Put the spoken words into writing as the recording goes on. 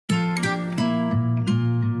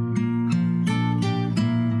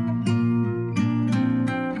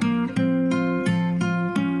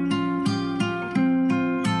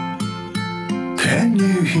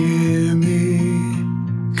hear me?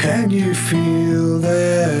 Can you feel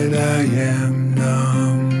that I am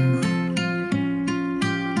numb?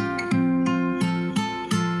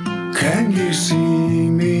 Can you see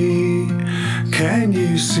me? Can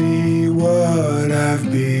you see what I've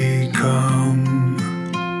become?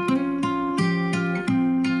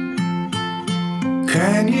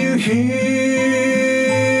 Can you hear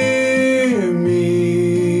me?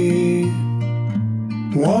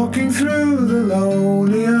 Walking through the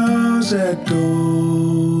lonely hours at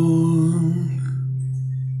dawn.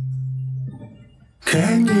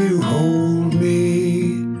 Can you hold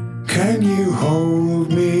me? Can you hold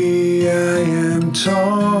me? I am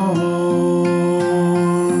torn.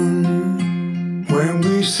 When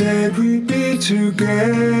we said we'd be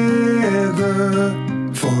together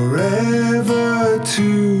forever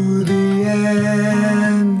to the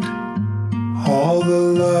end, all the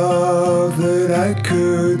love that I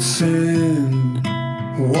could send.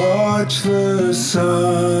 Watch the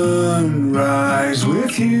sun rise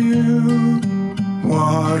with you.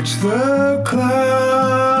 Watch the clouds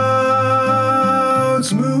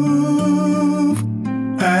move,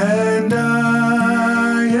 and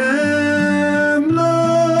I am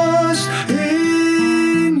lost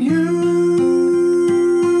in you.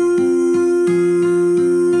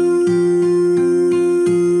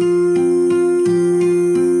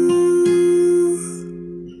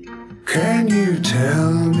 Can you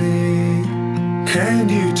tell me? Can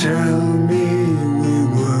you tell me we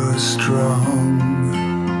were strong?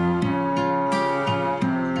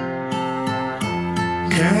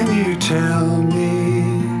 Can you tell me?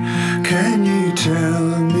 Can you tell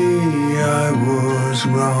me I was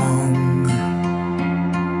wrong?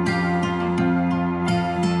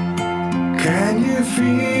 Can you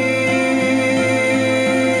feel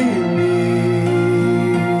me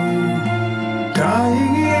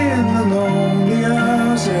dying in the lonely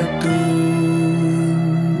hours at dawn?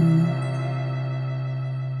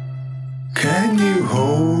 Can you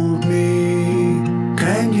hold me?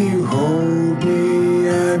 Can you hold me?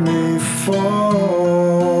 I may fall.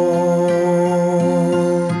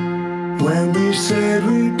 When we said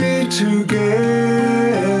we'd be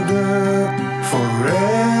together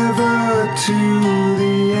forever to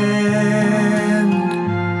the end,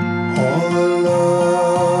 all the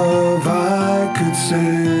love I could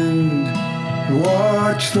send.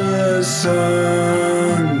 Watch the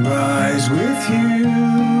sun rise with you.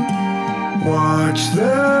 Watch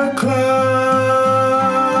the clouds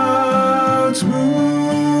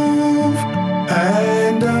move,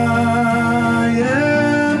 and I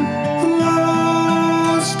am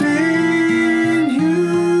lost in you.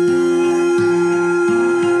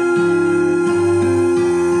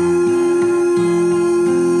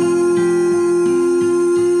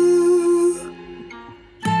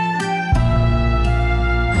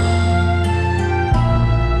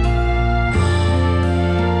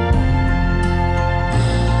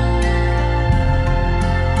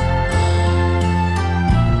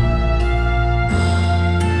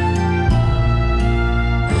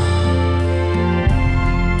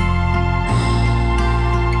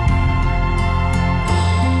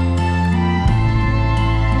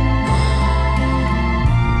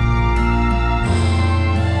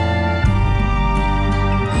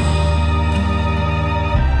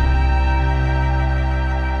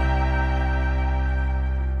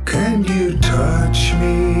 Can you touch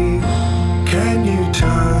me? Can you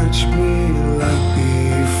touch me like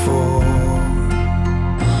before?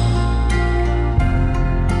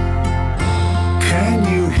 Can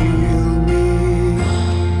you heal me?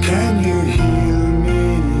 Can you heal me?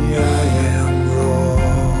 I am raw.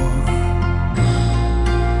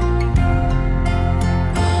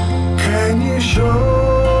 Can you show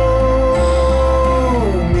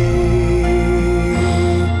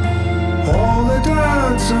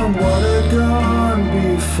what had gone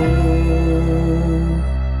before?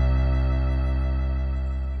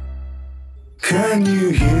 Can you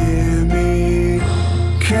hear